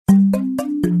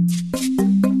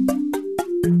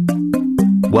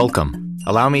Welcome.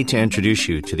 Allow me to introduce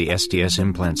you to the SDS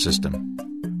implant system.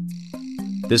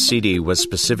 This CD was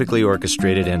specifically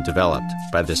orchestrated and developed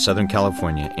by the Southern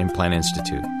California Implant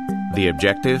Institute. The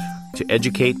objective? To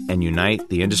educate and unite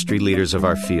the industry leaders of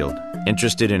our field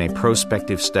interested in a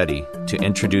prospective study to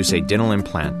introduce a dental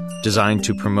implant designed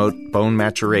to promote bone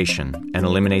maturation and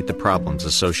eliminate the problems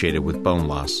associated with bone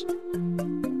loss.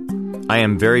 I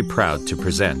am very proud to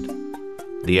present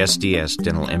the SDS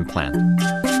dental implant.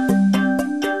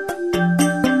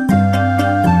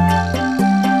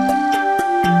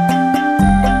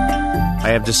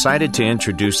 I have decided to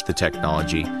introduce the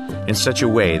technology in such a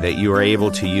way that you are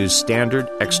able to use standard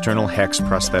external hex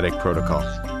prosthetic protocol.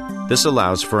 This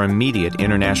allows for immediate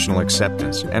international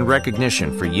acceptance and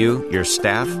recognition for you, your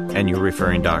staff, and your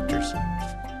referring doctors.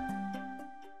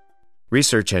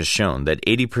 Research has shown that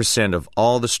 80% of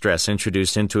all the stress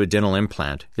introduced into a dental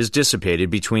implant is dissipated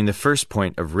between the first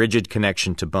point of rigid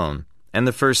connection to bone and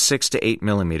the first 6 to 8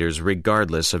 millimeters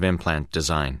regardless of implant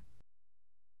design.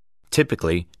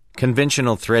 Typically,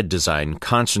 conventional thread design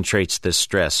concentrates this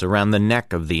stress around the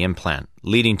neck of the implant,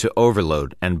 leading to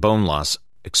overload and bone loss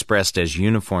expressed as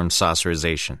uniform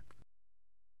saucerization.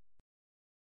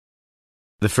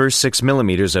 The first 6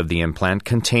 millimeters of the implant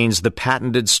contains the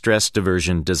patented stress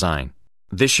diversion design.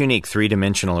 This unique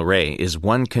three-dimensional array is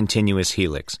one continuous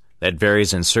helix that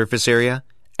varies in surface area,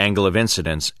 angle of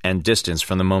incidence, and distance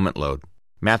from the moment load,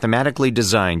 mathematically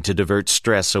designed to divert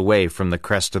stress away from the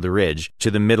crest of the ridge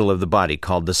to the middle of the body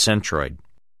called the centroid.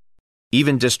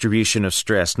 Even distribution of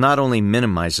stress not only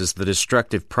minimizes the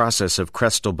destructive process of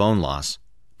crestal bone loss,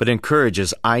 but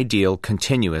encourages ideal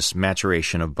continuous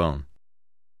maturation of bone.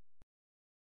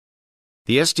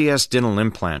 The SDS dental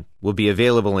implant will be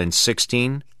available in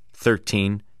 16,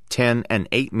 13, 10, and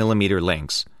 8 millimeter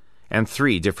lengths, and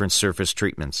 3 different surface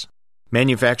treatments.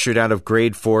 Manufactured out of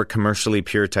grade 4 commercially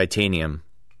pure titanium,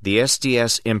 the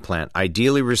SDS implant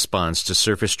ideally responds to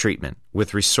surface treatment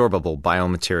with resorbable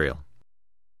biomaterial.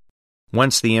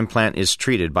 Once the implant is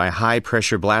treated by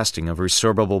high-pressure blasting of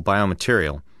resorbable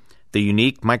biomaterial, the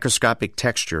unique microscopic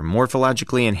texture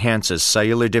morphologically enhances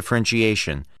cellular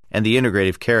differentiation and the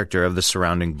integrative character of the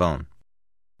surrounding bone.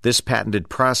 This patented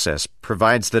process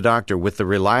provides the doctor with the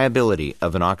reliability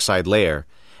of an oxide layer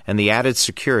and the added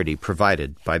security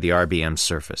provided by the RBM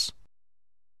surface.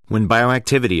 When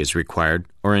bioactivity is required,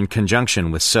 or in conjunction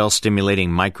with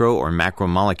cell-stimulating micro or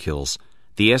macromolecules,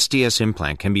 the SDS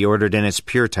implant can be ordered in its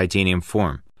pure titanium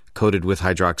form, coated with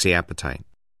hydroxyapatite.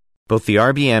 Both the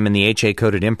RBM and the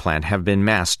HA-coated implant have been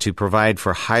masked to provide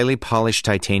for highly polished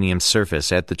titanium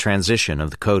surface at the transition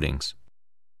of the coatings.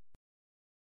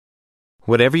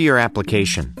 Whatever your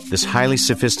application, this highly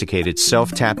sophisticated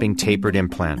self-tapping tapered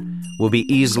implant will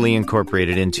be easily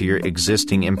incorporated into your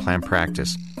existing implant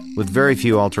practice, with very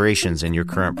few alterations in your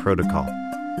current protocol.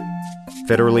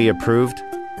 Federally approved,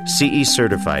 CE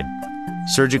certified,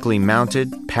 surgically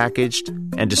mounted, packaged,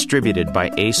 and distributed by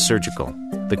ACE Surgical,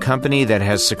 the company that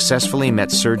has successfully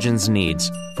met surgeons'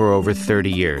 needs for over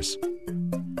 30 years.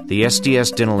 The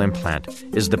SDS dental implant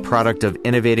is the product of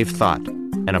innovative thought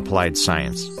and applied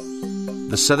science.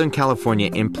 The Southern California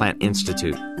Implant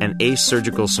Institute and ACE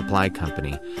Surgical Supply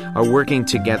Company are working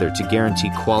together to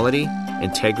guarantee quality,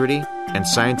 integrity, and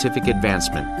scientific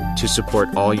advancement to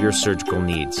support all your surgical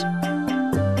needs.